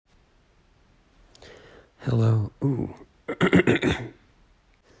Hello. Ooh.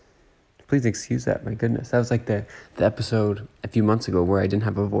 Please excuse that. My goodness. That was like the episode a few months ago where I didn't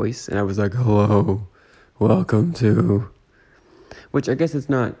have a voice and I was like, hello, welcome to. Which I guess it's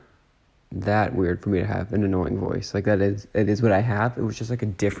not that weird for me to have an annoying voice. Like it is what I have. It was just like a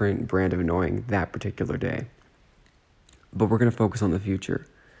different brand of annoying that particular day. But we're going to focus on the future.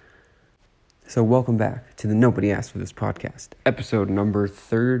 So welcome back to the Nobody Asked for This podcast. Episode number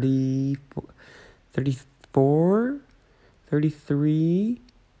 34, 33,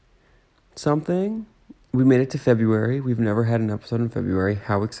 something. We made it to February. We've never had an episode in February.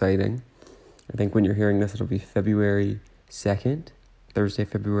 How exciting. I think when you're hearing this, it'll be February 2nd, Thursday,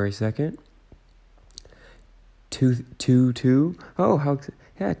 February 2nd. 2. Oh, how,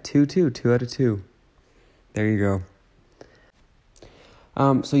 yeah, 2 out of 2. There you go.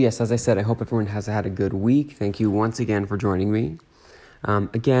 So yes, as I said, I hope everyone has had a good week. Thank you once again for joining me.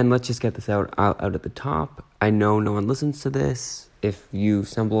 Again, let's just get this out at the top. I know no one listens to this. If you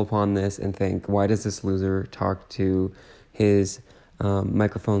stumble upon this and think, why does this loser talk to his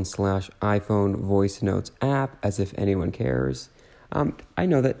microphone / iPhone voice notes app as if anyone cares? I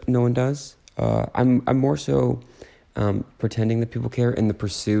know that no one does. I'm more so pretending that people care in the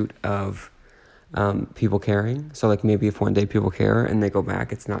pursuit of people caring. So like maybe if one day people care and they go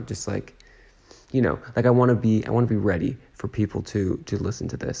back, it's not just like, like I want to be ready for people to listen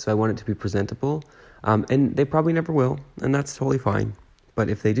to this. So I want it to be presentable. And they probably never will, and that's totally fine. But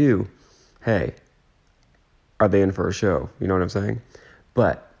if they do, hey, are they in for a show? You know what I'm saying?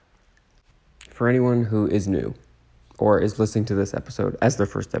 But for anyone who is new or is listening to this episode as their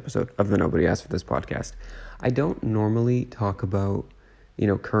first episode of the Nobody Asked for This podcast, I don't normally talk about,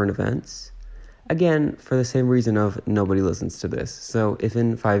 current events. Again, for the same reason of nobody listens to this. So if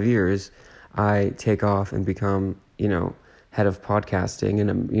in 5 years I take off and become, head of podcasting and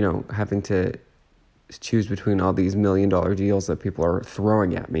I'm, having to choose between all these $1 million deals that people are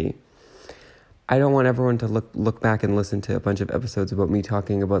throwing at me, I don't want everyone to look back and listen to a bunch of episodes about me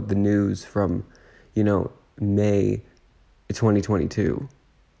talking about the news from, May 2022.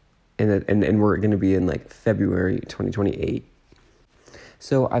 And we're going to be in like February 2028.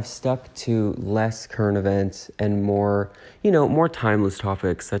 So I've stuck to less current events and more, more timeless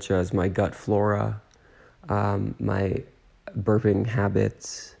topics such as my gut flora, my burping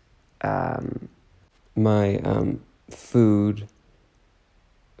habits, my food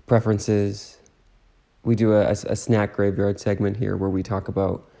preferences. We do a snack graveyard segment here where we talk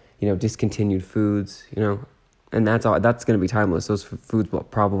about, discontinued foods, and that's all. That's going to be timeless. Those foods will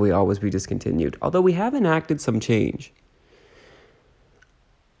probably always be discontinued, although we have enacted some change.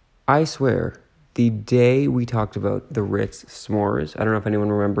 I swear, the day we talked about the Ritz s'mores, I don't know if anyone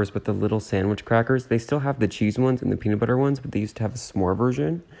remembers, but the little sandwich crackers, they still have the cheese ones and the peanut butter ones, but they used to have a s'more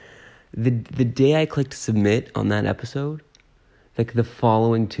version. The day I clicked submit on that episode, like the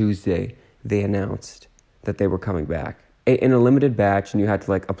following Tuesday, they announced that they were coming back in a limited batch, and you had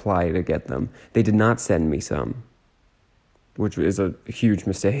to like apply to get them. They did not send me some, which is a huge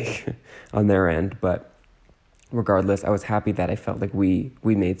mistake on their end, but regardless, I was happy that I felt like we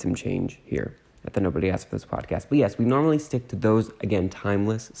made some change here at the Nobody Asked for This podcast. But yes, we normally stick to those, again,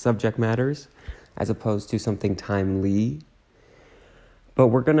 timeless subject matters as opposed to something timely. But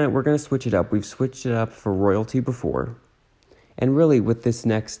we're gonna switch it up. We've switched it up for royalty before. And really, with this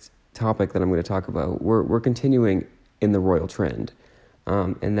next topic that I'm going to talk about, we're continuing in the royal trend.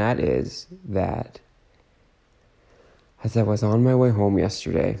 And that is that as I was on my way home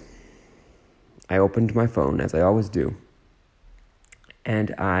yesterday, I opened my phone, as I always do,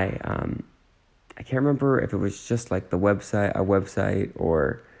 and I can't remember if it was just like a website,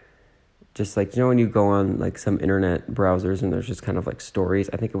 or just like, when you go on like some internet browsers and there's just kind of like stories.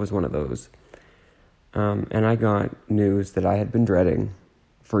 I think it was one of those. And I got news that I had been dreading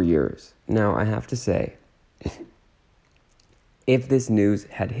for years. Now, I have to say, if this news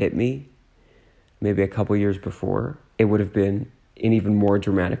had hit me maybe a couple years before, it would have been an even more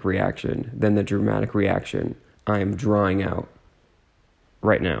dramatic reaction than the dramatic reaction I am drawing out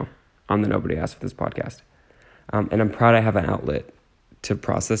right now on the Nobody Asked for This podcast. And I'm proud I have an outlet to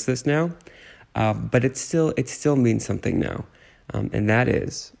process this now. But it still means something now. And that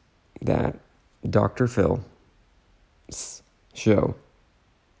is that Dr. Phil's show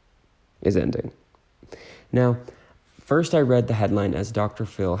is ending. Now, first I read the headline as Dr.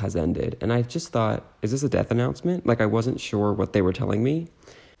 Phil has ended, and I just thought, is this a death announcement? Like, I wasn't sure what they were telling me,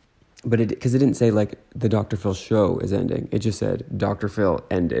 but because it didn't say, like, the Dr. Phil show is ending. It just said, Dr. Phil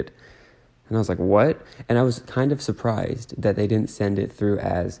ended. And I was like, what? And I was kind of surprised that they didn't send it through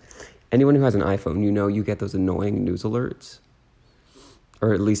as, anyone who has an iPhone, you get those annoying news alerts.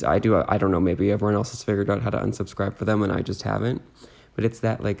 or at least I do. I don't know, maybe everyone else has figured out how to unsubscribe for them and I just haven't. But it's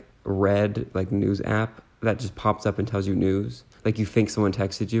that like red like news app that just pops up and tells you news. Like you think someone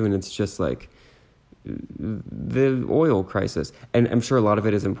texted you and it's just like the oil crisis. And I'm sure a lot of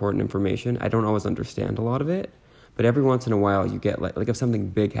it is important information. I don't always understand a lot of it, but every once in a while you get like if something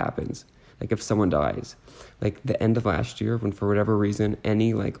big happens, like if someone dies, like the end of last year when for whatever reason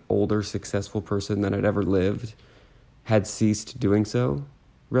any like older successful person that had ever lived had ceased doing so,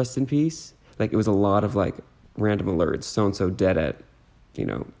 rest in peace. Like it was a lot of like random alerts. So-and-so dead at,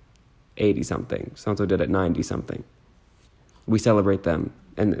 80 something. So-and-so dead at 90 something. We celebrate them.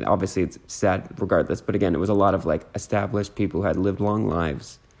 And obviously it's sad regardless. But again, it was a lot of like established people who had lived long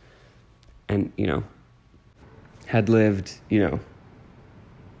lives and, had lived,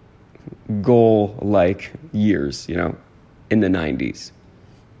 goal-like years, in the 90s.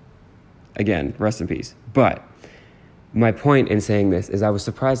 Again, rest in peace. But my point in saying this is I was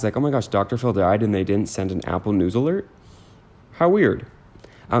surprised, like, oh my gosh, Dr. Phil died and they didn't send an Apple News alert? How weird.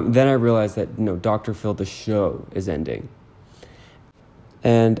 Then I realized that, Dr. Phil, the show, is ending.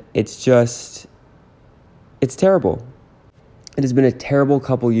 And it's terrible. It has been a terrible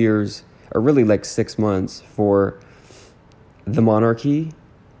couple years, or really like 6 months, for the monarchy.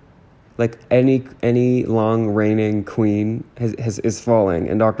 Like any long reigning queen is falling,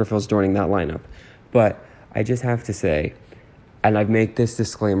 and Dr. Phil's joining that lineup. But I just have to say, and I make this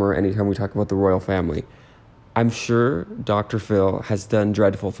disclaimer anytime we talk about the royal family, I'm sure Dr. Phil has done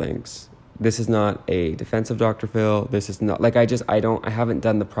dreadful things. This is not a defense of Dr. Phil. This is not like I haven't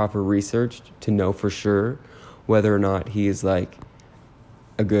done the proper research to know for sure whether or not he is like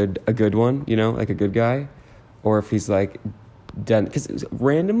a good one, like a good guy, or if he's like done. Because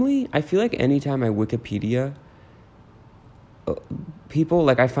randomly, I feel like anytime I Wikipedia people,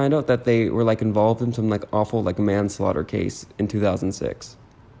 like I find out that they were like involved in some like awful like manslaughter case in 2006.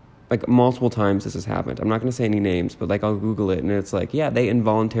 Like multiple times this has happened. I'm not going to say any names, but like I'll Google it and it's like, yeah, they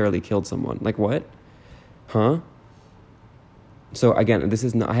involuntarily killed someone. Like what? Huh? So again, this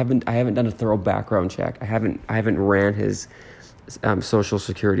is not, I haven't done a thorough background check. I haven't ran his social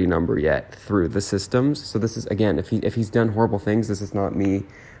security number yet through the systems. So this is, again, if he's done horrible things, this is not me,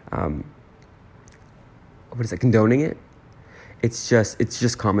 condoning it? It's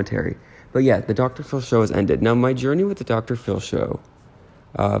just commentary. But yeah, the Dr. Phil show has ended. Now my journey with the Dr. Phil show,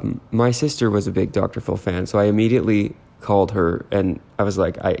 my sister was a big Dr. Phil fan, so I immediately called her and I was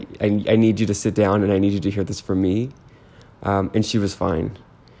like, I need you to sit down and I need you to hear this from me. And she was fine.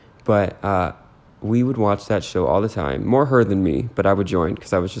 But we would watch that show all the time. More her than me, but I would join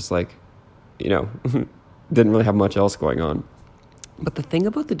because I was just like, didn't really have much else going on. But the thing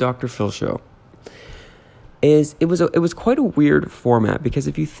about the Dr. Phil show is it was quite a weird format because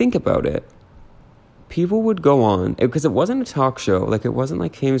if you think about it, people would go on, because it wasn't a talk show, like it wasn't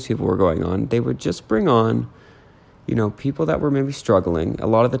like famous people were going on. They would just bring on, people that were maybe struggling. A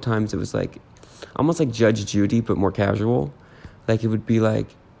lot of the times it was like, almost like Judge Judy, but more casual. Like it would be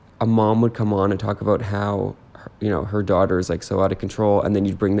like a mom would come on and talk about how, her daughter is like so out of control. And then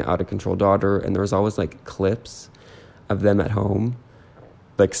you'd bring the out of control daughter. And there was always like clips of them at home.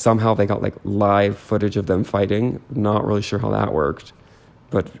 Like somehow they got like live footage of them fighting. Not really sure how that worked,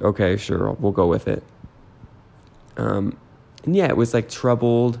 but okay, sure, we'll go with it. And yeah, it was like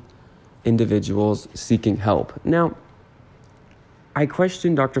troubled individuals seeking help. Now, I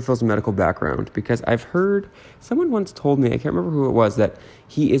questioned Dr. Phil's medical background because I've heard, someone once told me, I can't remember who it was, that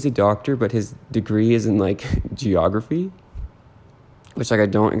he is a doctor, but his degree is in like geography, which like I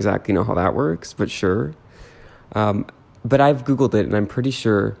don't exactly know how that works, but sure. But I've Googled it and I'm pretty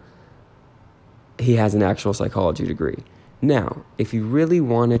sure he has an actual psychology degree. Now, if you really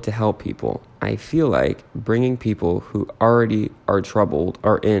wanted to help people, I feel like bringing people who already are troubled,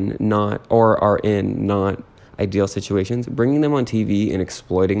 are in not ideal situations, bringing them on TV and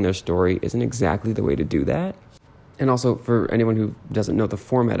exploiting their story isn't exactly the way to do that. And also, for anyone who doesn't know, the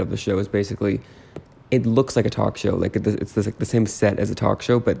format of the show is basically, it looks like a talk show. Like it's like the same set as a talk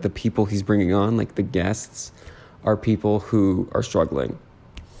show, but the people he's bringing on, like the guests, are people who are struggling.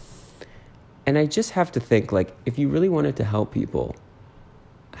 And I just have to think, like, if you really wanted to help people,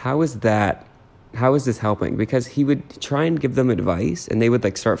 how is this helping? Because he would try and give them advice and they would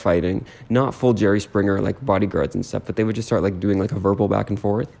like start fighting, not full Jerry Springer, like bodyguards and stuff, but they would just start like doing like a verbal back and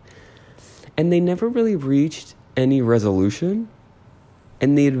forth. And they never really reached any resolution.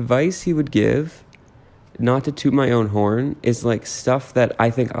 And the advice he would give, not to toot my own horn, is like stuff that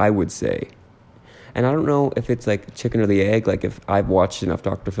I think I would say. And I don't know if it's like chicken or the egg, like if I've watched enough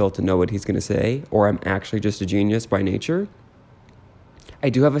Dr. Phil to know what he's going to say, or I'm actually just a genius by nature. I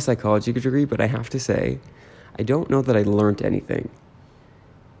do have a psychology degree, but I have to say, I don't know that I learned anything.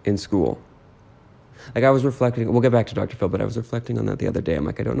 in school. Like, I was reflecting, we'll get back to Dr. Phil, but I was reflecting on that the other day. I'm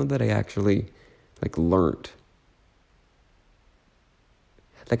like, I don't know that I actually, like, learned.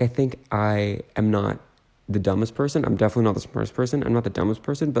 Like, I think I am not the dumbest person. I'm definitely not the smartest person. I'm not the dumbest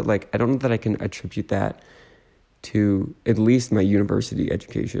person, but, like, I don't know that I can attribute that to at least my university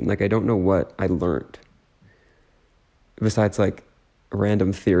education. Like, I don't know what I learned. Besides, like,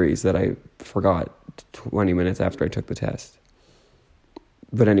 random theories that I forgot 20 minutes after I took the test.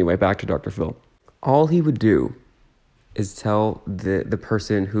 But anyway, back to Dr. Phil. All he would do is tell the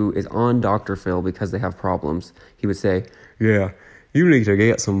person who is on Dr. Phil because they have problems, he would say, yeah, you need to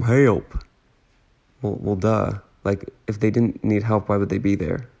get some help. Well, duh. Like, if they didn't need help, why would they be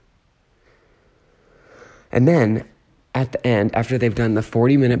there? And then, at the end, after they've done the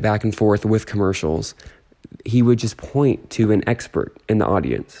 40-minute back and forth with commercials, he would just point to an expert in the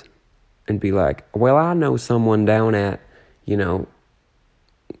audience and be like, well, I know someone down at,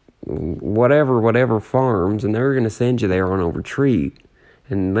 whatever farms, and they're going to send you there on a retreat,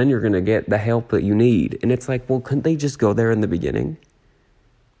 and then you're going to get the help that you need. And it's like, well, couldn't they just go there in the beginning?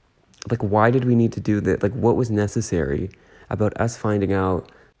 Like, why did we need to do that? Like, what was necessary about us finding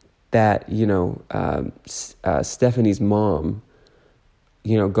out that, Stephanie's mom,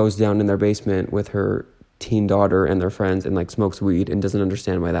 goes down in their basement with her teen daughter and their friends and, like, smokes weed and doesn't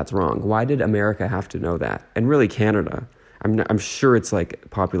understand why that's wrong? Why did America have to know that? And really Canada. I'm sure it's, like,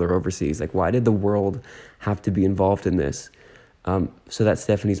 popular overseas. Like, why did the world have to be involved in this? So that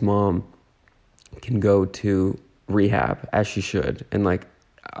Stephanie's mom can go to rehab, as she should. And, like,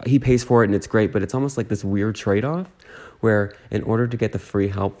 he pays for it and it's great, but it's almost like this weird trade-off where in order to get the free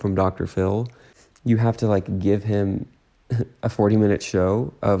help from Dr. Phil, you have to, like, give him a 40-minute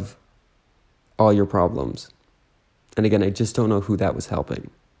show of all your problems. And again, I just don't know who that was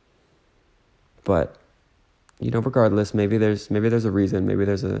helping. But regardless, maybe there's a reason. Maybe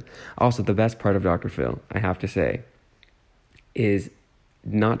there's also the best part of Dr. Phil, I have to say, is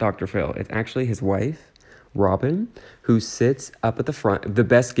not Dr. Phil. It's actually his wife, Robin, who sits up at the front, the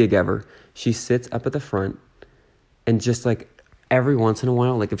best gig ever. She sits up at the front and just, like, every once in a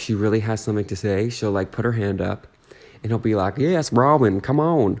while, like, if she really has something to say, she'll, like, put her hand up and he'll be like, yes, Robin, come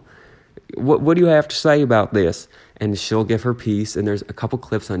on. What do you have to say about this? And she'll give her piece, and there's a couple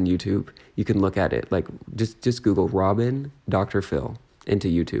clips on YouTube. You can look at it. Like, just Google Robin, Dr. Phil into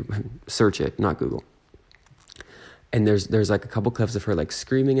YouTube. Search it, not Google. And there's like a couple clips of her, like,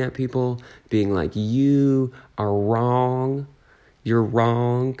 screaming at people, being like, you are wrong. You're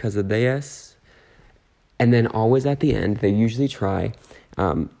wrong because of this. And then always at the end, they usually try,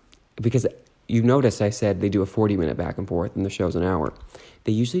 because you noticed I said they do a 40-minute back and forth and the show's an hour.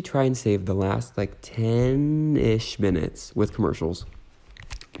 They usually try and save the last, like, 10-ish minutes with commercials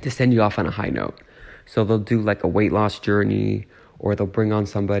to send you off on a high note. So they'll do, like, a weight loss journey, or they'll bring on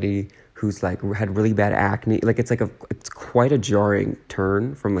somebody who's, like, had really bad acne. Like, it's quite a jarring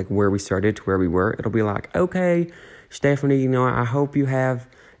turn from, like, where we started to where we were. It'll be like, okay, Stephanie, I hope you have,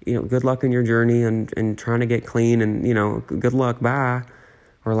 good luck in your journey and trying to get clean, and, good luck, bye.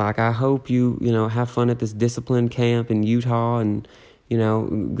 Or, like, I hope you, have fun at this discipline camp in Utah, and,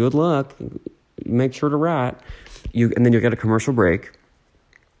 good luck. Make sure to write. And then you get a commercial break.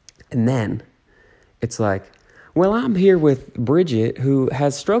 And then it's like, well, I'm here with Bridget, who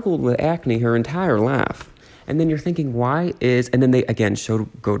has struggled with acne her entire life. And then you're thinking, and then they, again,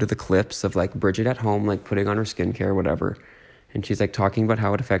 go to the clips of, like, Bridget at home, like, putting on her skincare, whatever. And she's, like, talking about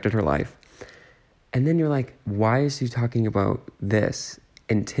how it affected her life. And then you're like, why is she talking about this?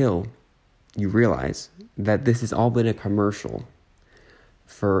 Until you realize that this has all been a commercial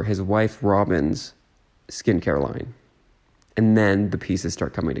for his wife Robin's skincare line. And then the pieces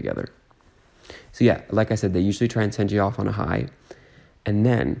start coming together. So yeah, like I said, they usually try and send you off on a high. And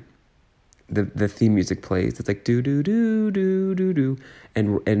then the theme music plays. It's like do do do do do do.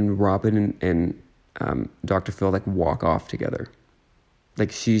 And Robin and Dr. Phil, like, walk off together.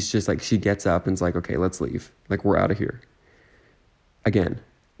 Like, she's just like, she gets up and's like, okay, let's leave. Like, we're out of here. Again,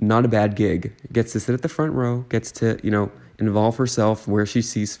 not a bad gig. Gets to sit at the front row, gets to, involve herself where she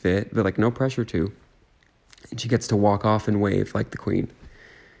sees fit, but, like, no pressure to. And she gets to walk off and wave like the queen.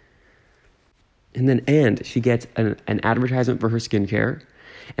 And she gets an advertisement for her skincare.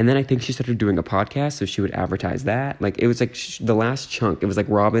 And then I think she started doing a podcast, so she would advertise that. Like, it was like the last chunk. It was like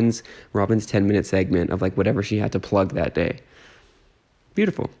Robin's 10-minute segment of, like, whatever she had to plug that day.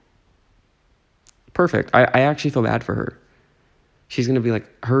 Beautiful. Perfect. I actually feel bad for her. She's going to be like,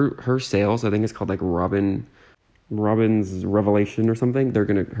 her sales, I think it's called, like, Robin's Revelation or something.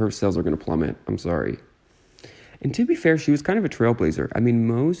 Her sales are going to plummet. I'm sorry. And to be fair, she was kind of a trailblazer. I mean,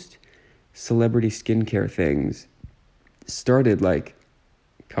 most celebrity skincare things started, like,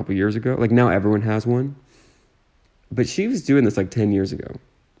 a couple years ago. Like, now everyone has one. But she was doing this like 10 years ago.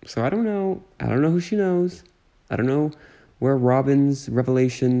 So I don't know who she knows. I don't know where Robin's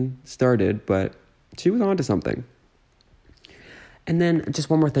revelation started, but she was onto something. And then just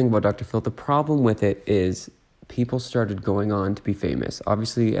one more thing about Dr. Phil. The problem with it is people started going on to be famous.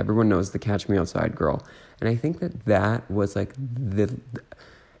 Obviously, everyone knows the Catch Me Outside girl. And I think that was like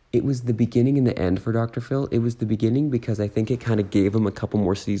it was the beginning and the end for Dr. Phil. It was the beginning because I think it kind of gave him a couple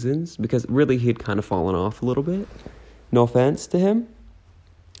more seasons, because really he had kind of fallen off a little bit. No offense to him,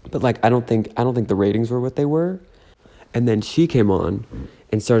 but like I don't think the ratings were what they were. And then she came on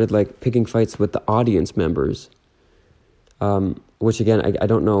and started like picking fights with the audience members, which again I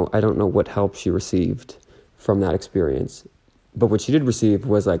don't know what help she received from that experience. But what she did receive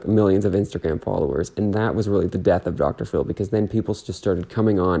was like millions of Instagram followers, and that was really the death of Dr. Phil, because then people just started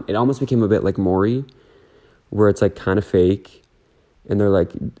coming on. It almost became a bit like Maury, where it's like kind of fake, and they're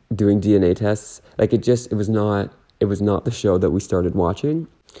like doing DNA tests. Like it was not the show that we started watching.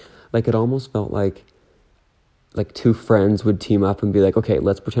 Like it almost felt like two friends would team up and be like, okay,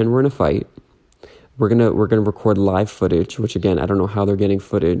 let's pretend we're in a fight. We're gonna record live footage, which again, I don't know how they're getting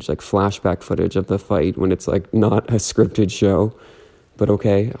footage, like flashback footage of the fight when it's like not a scripted show. But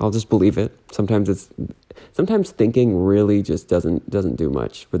okay, I'll just believe it. Sometimes thinking really just doesn't do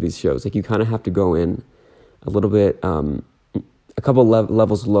much for these shows. Like you kind of have to go in a little bit, a couple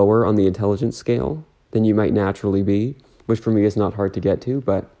levels lower on the intelligence scale than you might naturally be, which for me is not hard to get to,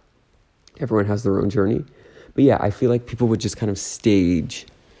 but everyone has their own journey. But yeah, I feel like people would just kind of stage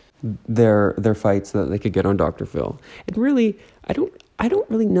their fights so that they could get on Dr. Phil. And really, I don't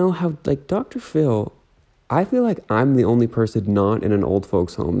really know how, like, Dr. Phil, I feel like I'm the only person not in an old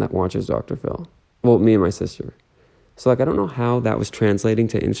folks home that watches Dr. Phil. Well, me and my sister. So like I don't know how that was translating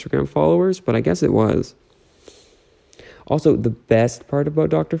to Instagram followers, but I guess it was. Also, the best part about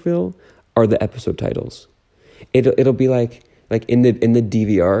Dr. Phil are the episode titles. It'll be like in the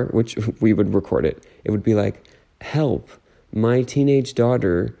DVR, which we would record it. It would be like, help, my teenage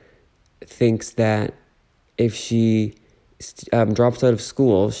daughter thinks that if she drops out of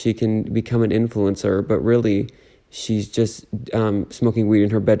school, she can become an influencer, but really she's just smoking weed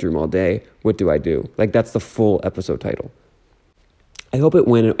in her bedroom all day. What do I do? Like, that's the full episode title. I hope it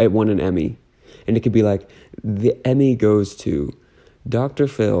won an Emmy. And it could be like, the Emmy goes to Dr.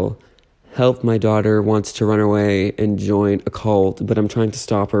 Phil, help, my daughter wants to run away and join a cult, but I'm trying to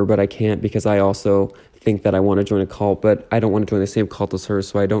stop her, but I can't because I also think that I want to join a cult, but I don't want to join the same cult as her,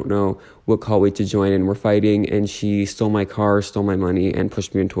 so I don't know what cult we to join, and we're fighting, and she stole my car, stole my money, and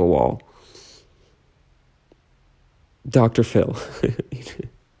pushed me into a wall. Dr. Phil.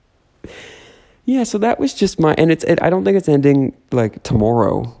 Yeah, so that was just I don't think it's ending like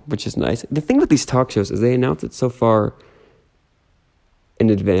tomorrow, which is nice. The thing with these talk shows is they announce it so far in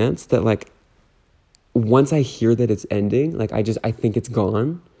advance that like once I hear that it's ending, like I think it's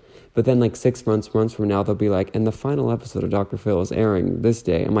gone. But then like 6 months from now, they'll be like, and the final episode of Dr. Phil is airing this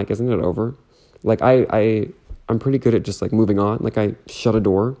day. I'm like, isn't it over? Like I'm pretty good at just like moving on. Like I shut a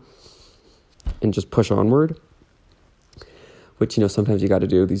door and just push onward, which, you know, sometimes you got to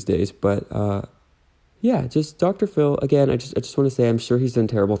do these days. But yeah, just Dr. Phil, again, I just want to say I'm sure he's done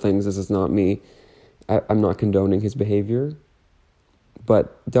terrible things. This is not me. I'm not condoning his behavior.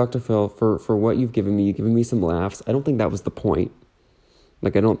 But Dr. Phil, for what you've given me some laughs. I don't think that was the point.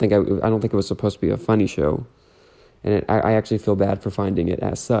 Like, I don't think it was supposed to be a funny show. And I actually feel bad for finding it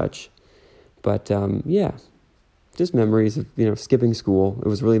as such. But, yeah, just memories of, you know, skipping school. It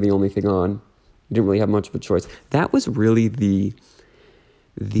was really the only thing on. You didn't really have much of a choice. That was really the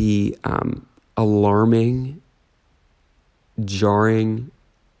alarming, jarring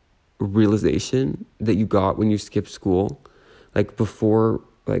realization that you got when you skipped school. Like, before,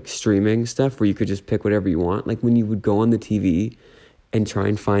 like, streaming stuff where you could just pick whatever you want. Like, when you would go on the TV and try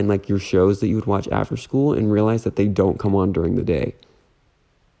and find, like, your shows that you would watch after school and realize that they don't come on during the day.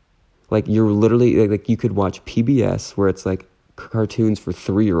 Like, you're literally, like you could watch PBS where it's, like, cartoons for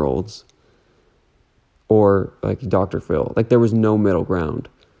 3-year-olds or, like, Dr. Phil. Like, there was no middle ground.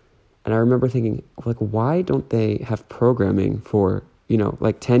 And I remember thinking, like, why don't they have programming for, you know,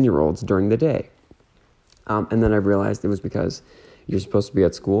 like, 10-year-olds during the day? And then I realized it was because you're supposed to be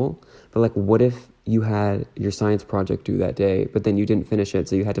at school. But, like, what if you had your science project due that day, but then you didn't finish it,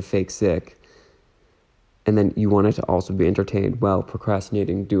 so you had to fake sick, and then you wanted to also be entertained while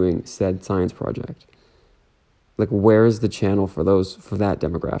procrastinating doing said science project? Like, where is the channel for that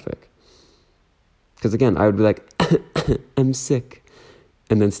demographic? Because again, I would be like, I'm sick,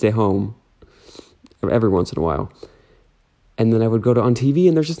 and then stay home every once in a while, and then I would go on TV,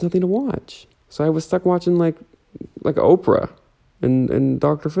 and there's just nothing to watch. So I was stuck watching like Oprah, and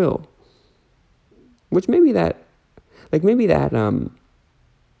Dr. Phil. Which maybe I don't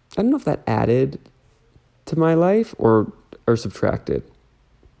know if that added to my life or subtracted.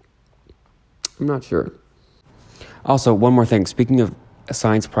 I'm not sure. Also, one more thing. Speaking of a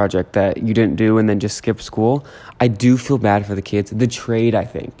science project that you didn't do and then just skip school, I do feel bad for the kids. The trade, I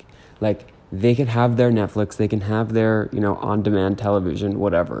think. Like, they can have their Netflix, they can have their, on-demand television,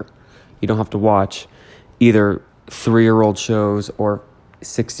 whatever. You don't have to watch either 3-year-old shows or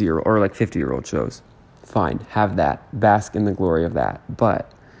 60-year-old or 50-year-old shows. Fine, have that. Bask in the glory of that. But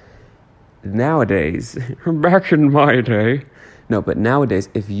nowadays, back in my day, but nowadays,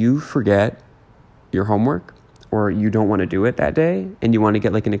 if you forget your homework or you don't want to do it that day and you want to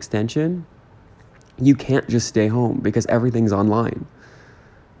get an extension, you can't just stay home because everything's online.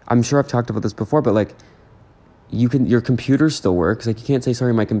 I'm sure I've talked about this before, but your computer still works. You can't say,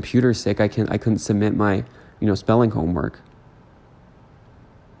 sorry, my computer's sick. I couldn't submit my, spelling homework.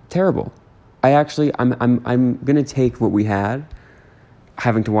 Terrible. I'm going to take what we had,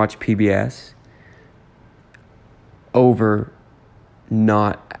 having to watch PBS, over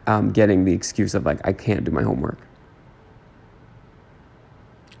not getting the excuse of I can't do my homework.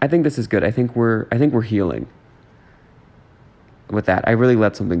 I think this is good. I think we're healing with that. I really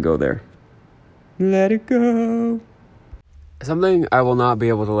let something go there. Let it go. Something I will not be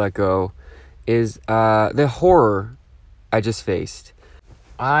able to let go is the horror I just faced.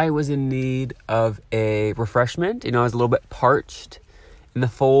 I was in need of a refreshment. I was a little bit parched in the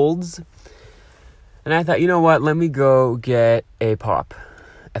folds. And I thought, you know what? Let me go get a pop.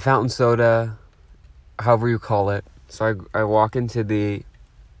 A fountain soda, however you call it. So I walk into the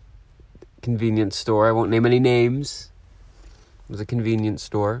convenience store. I won't name any names. It was a convenience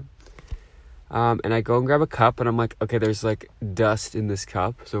store. And I go and grab a cup, and I'm like, okay, there's dust in this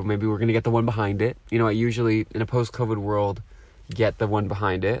cup, so maybe we're going to get the one behind it. I usually, in a post-COVID world, get the one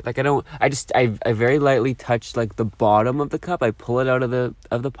behind it. I very lightly touch the bottom of the cup. I pull it out of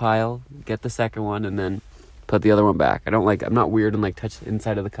the pile, get the second one, and then put the other one back. I'm not weird and touch the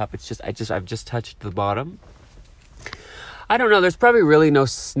inside of the cup. It's just, I've just touched the bottom. I don't know. There's probably really no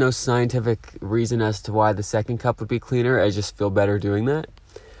scientific reason as to why the second cup would be cleaner. I just feel better doing that.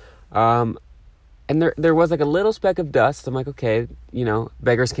 And there was a little speck of dust. I'm like, okay,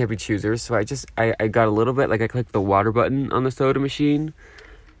 beggars can't be choosers. So I got a little bit, I clicked the water button on the soda machine,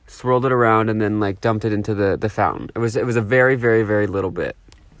 swirled it around, and then dumped it into the fountain. It was a very, very, very little bit.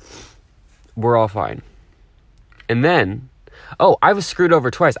 We're all fine. And then, I was screwed over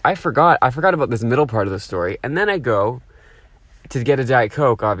twice. I forgot about this middle part of the story. And then I go to get a Diet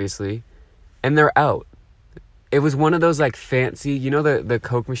Coke, obviously, and they're out. It was one of those fancy, the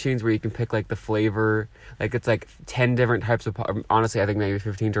Coke machines where you can pick the flavor, it's 10 different types of pop. Honestly, I think maybe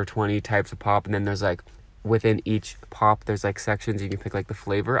 15 or 20 types of pop, and then there's within each pop there's sections you can pick the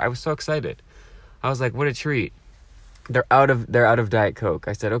flavor. I was so excited. I was like, what a treat. They're out of Diet Coke.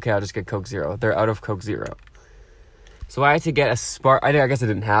 I said, okay, I'll just get Coke Zero. They're out of Coke Zero. So I had to get I guess I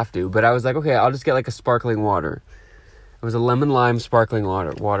didn't have to, but I was like, okay, I'll just get a sparkling water. It was a lemon lime sparkling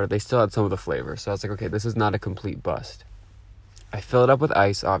water. They still had some of the flavor. So I was like, okay, this is not a complete bust. I fill it up with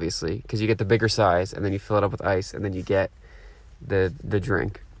ice, obviously, because you get the bigger size, and then you fill it up with ice, and then you get the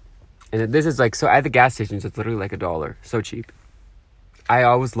drink. And this is so at the gas stations, it's literally $1. So cheap. I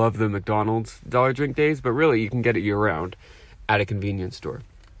always loved the McDonald's dollar drink days, but really you can get it year round at a convenience store.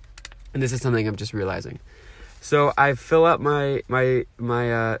 And this is something I'm just realizing. So I fill up my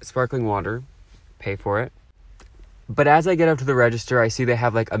sparkling water, pay for it. But as I get up to the register, I see they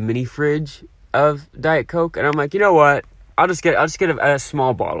have a mini fridge of Diet Coke, and I'm like, you know what? I'll just get a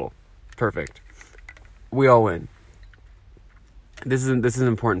small bottle. Perfect. We all win. This is an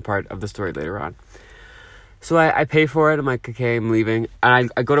important part of the story later on. So I pay for it. I'm like, okay, I'm leaving.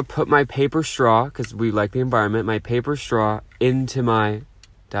 And I go to put my paper straw, because we like the environment, my paper straw into my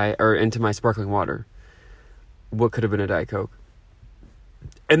into my sparkling water. What could have been a Diet Coke?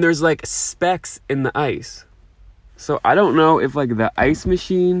 And there's specks in the ice. So I don't know if the ice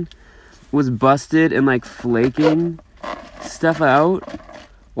machine was busted and flaking stuff out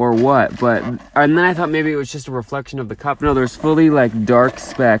or what, and then I thought maybe it was just a reflection of the cup. No, there's fully dark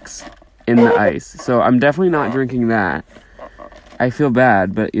specks in the ice. So I'm definitely not drinking that. I feel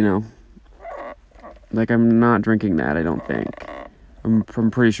bad, but I'm not drinking that, I don't think.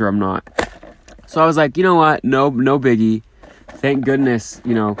 I'm pretty sure I'm not. So I was like, you know what? No biggie. Thank goodness,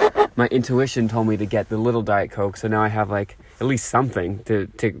 my intuition told me to get the little Diet Coke, so now I have at least something to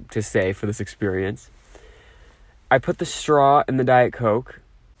say for this experience. I put the straw in the Diet Coke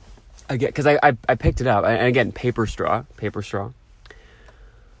again because I picked it up, and again, paper straw.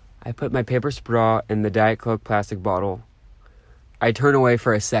 I put my paper straw in the Diet Coke plastic bottle. I turn away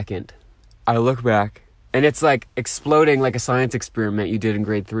for a second. I look back, and it's like exploding like a science experiment you did in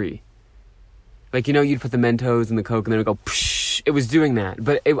grade 3. Like, you know, you'd put the Mentos in the Coke, and then it would go, psh. It was doing that.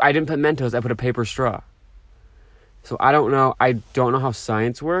 But I didn't put Mentos, I put a paper straw. So I don't know how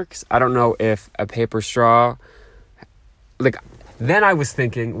science works. I don't know if a paper straw... Like, then I was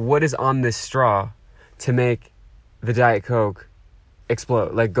thinking, what is on this straw to make the Diet Coke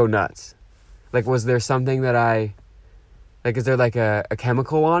explode, like go nuts? Like, was there something that is there like a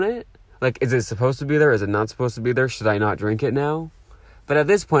chemical on it? Like, is it supposed to be there? Is it not supposed to be there? Should I not drink it now? But at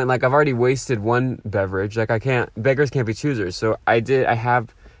this point, like, I've already wasted one beverage. Like, beggars can't be choosers. So I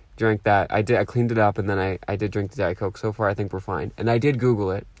have drank that. I cleaned it up, and then I did drink the Diet Coke. So far, I think we're fine. And I did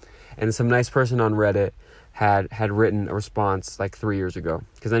Google it, and some nice person on Reddit had written a response like 3 years ago.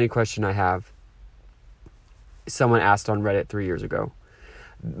 Because any question I have, someone asked on Reddit 3 years ago.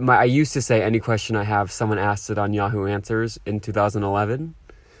 I used to say any question I have, someone asked it on Yahoo Answers in 2011.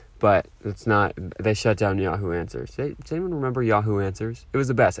 But it's not, they shut down Yahoo Answers. Does anyone remember Yahoo Answers? It was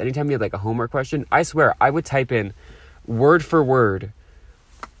the best. Anytime you had like a homework question, I swear, I would type in word for word,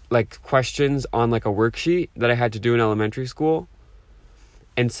 like questions on like a worksheet that I had to do in elementary school.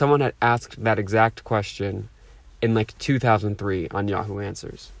 And someone had asked that exact question in like 2003 on Yahoo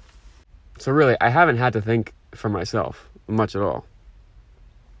Answers. So really, I haven't had to think for myself much at all.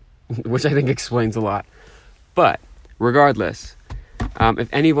 Which I think explains a lot. But regardless... if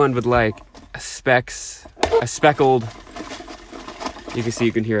anyone would like a speckled,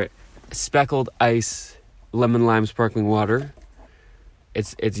 you can hear it, speckled ice lemon lime sparkling water,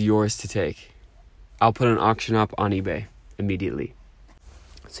 it's yours to take. I'll put an auction up on eBay immediately.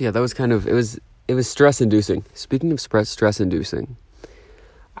 So yeah, that was kind of, it was stress inducing. Speaking of stress inducing,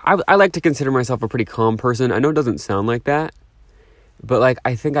 I like to consider myself a pretty calm person. I know it doesn't sound like that, but like,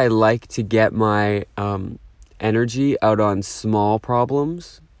 I think I like to get my, energy out on small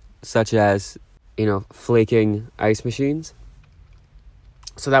problems, such as, you know, flaking ice machines,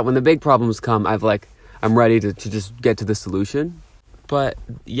 so that when the big problems come, I'm ready to just get to the solution. But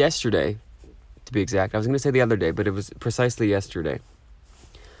yesterday, to be exact, I was going to say the other day, but it was precisely yesterday.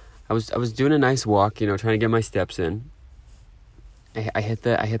 I was doing a nice walk, you know, trying to get my steps in. I hit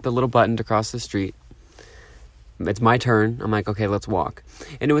the little button to cross the street. It's my turn. I'm like, okay, let's walk.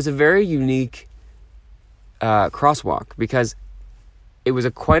 And it was a very unique crosswalk, because it was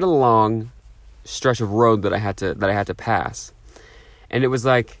quite a long stretch of road that I had to pass, and it was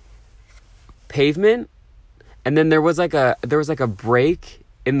like pavement, and then there was like a break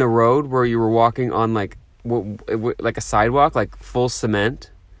in the road where you were walking on like a sidewalk, like full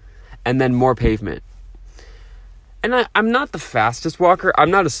cement, and then more pavement. And I'm not the fastest walker, I'm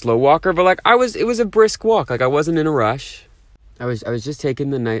not a slow walker, but like it was a brisk walk. Like, I wasn't in a rush. I was just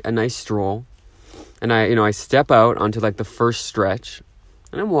taking a nice stroll. And I step out onto like the first stretch,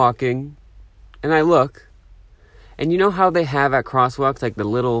 and I'm walking, and I look, and you know how they have at crosswalks like the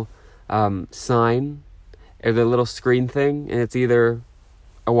little sign or the little screen thing, and it's either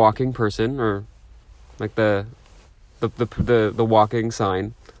a walking person or like the walking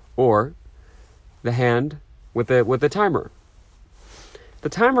sign, or the hand with the timer. The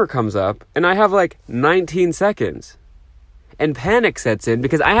timer comes up, and I have like 19 seconds. And panic sets in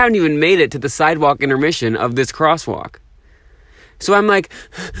because I haven't even made it to the sidewalk intermission of this crosswalk. So I'm like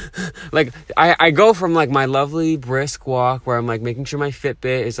I go from like my lovely brisk walk where I'm like making sure my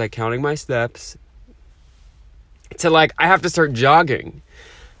Fitbit is like counting my steps, to like I have to start jogging.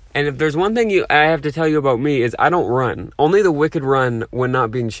 And if there's one thing I have to tell you about me, is I don't run. Only the wicked run when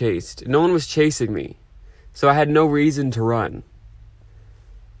not being chased. No one was chasing me, so I had no reason to run.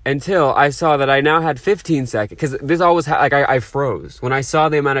 Until I saw that I now had 15 seconds. Because this always, I froze. When I saw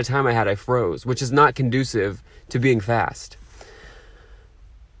the amount of time I had, I froze. Which is not conducive to being fast.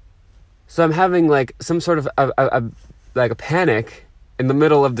 So I'm having, like, some sort of, a panic in the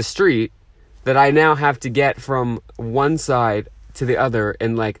middle of the street. That I now have to get from one side to the other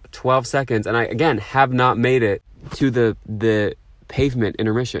in, like, 12 seconds. And I, again, have not made it to the pavement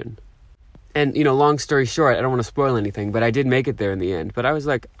intermission. And, you know, long story short, I don't want to spoil anything, but I did make it there in the end. But I was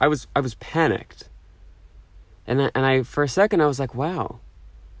like, I was panicked. And I for a second, I was like, wow,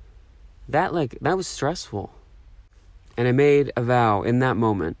 that was stressful. And I made a vow in that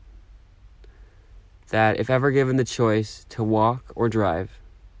moment that if ever given the choice to walk or drive,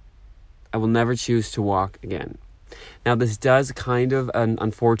 I will never choose to walk again. Now, this does kind of,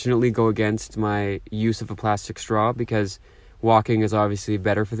 unfortunately, go against my use of a plastic straw, because walking is obviously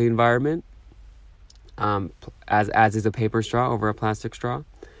better for the environment. As is a paper straw over a plastic straw.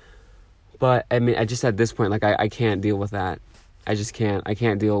 But I mean, I just at this point, like I can't deal with that. I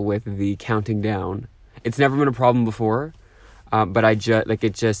can't deal with the counting down. It's never been a problem before. But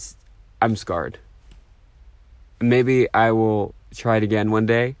I'm scarred. Maybe I will try it again one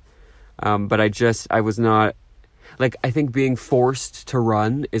day. But I was not, like, I think being forced to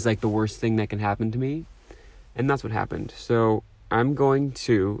run is like the worst thing that can happen to me. And that's what happened. So I'm going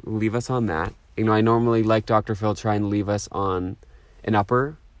to leave us on that. You know, I normally, like Dr. Phil, try and leave us on an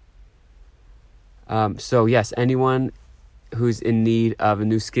upper. So yes, anyone who's in need of a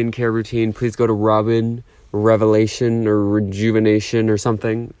new skincare routine, please go to Robin Revelation or Rejuvenation or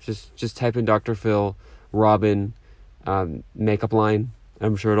something. Just type in Dr. Phil Robin makeup line.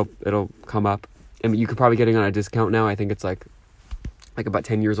 I'm sure it'll come up. I mean, you could probably get it on a discount now. I think it's like about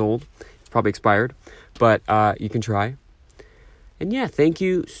 10 years old. It's probably expired, but you can try. And yeah, thank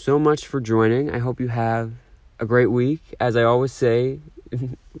you so much for joining. I hope you have a great week. As I always say,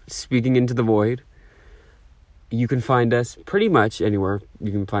 speaking into the void, you can find us pretty much anywhere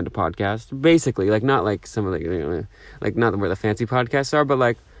you can find a podcast. Basically, like not like some of the, you know, like not where the fancy podcasts are, but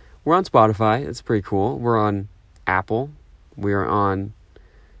like we're on Spotify. It's pretty cool. We're on Apple. We are on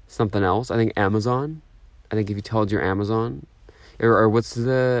something else. I think Amazon. I think if you told your Amazon, or what's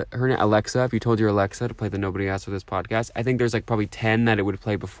her name? Alexa. If you told your Alexa to play the Nobody Asked for This podcast, I think there's like probably 10 that it would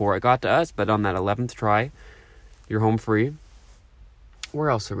play before it got to us. But on that 11th try, you're home free. Where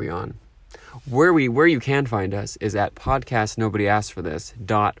else are we on? Where you can find us is at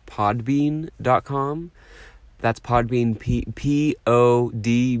podcastnobodyaskforthis.podbean.com. That's Podbean,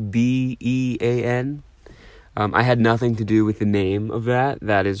 Podbean. I had nothing to do with the name of that.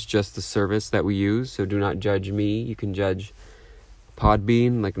 That is just the service that we use. So do not judge me. You can judge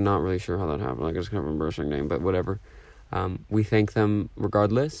Podbean. Like, I'm not really sure how that happened. Like, I just can't remember a name, but whatever. We thank them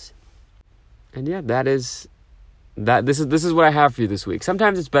regardless. And yeah, this is what I have for you this week.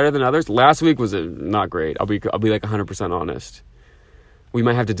 Sometimes it's better than others. Last week was not great. I'll be like 100% honest. We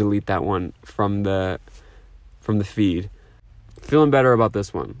might have to delete that one from the feed. Feeling better about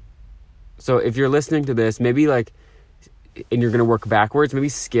this one. So if you're listening to this, maybe like, and you're going to work backwards, maybe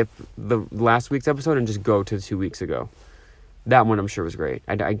skip the last week's episode and just go to 2 weeks ago. That one I'm sure was great.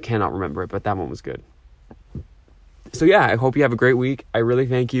 I cannot remember it, but that one was good. So yeah, I hope you have a great week. I really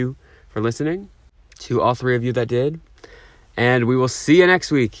thank you for listening, to all 3 of you that did. And we will see you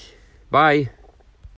next week. Bye.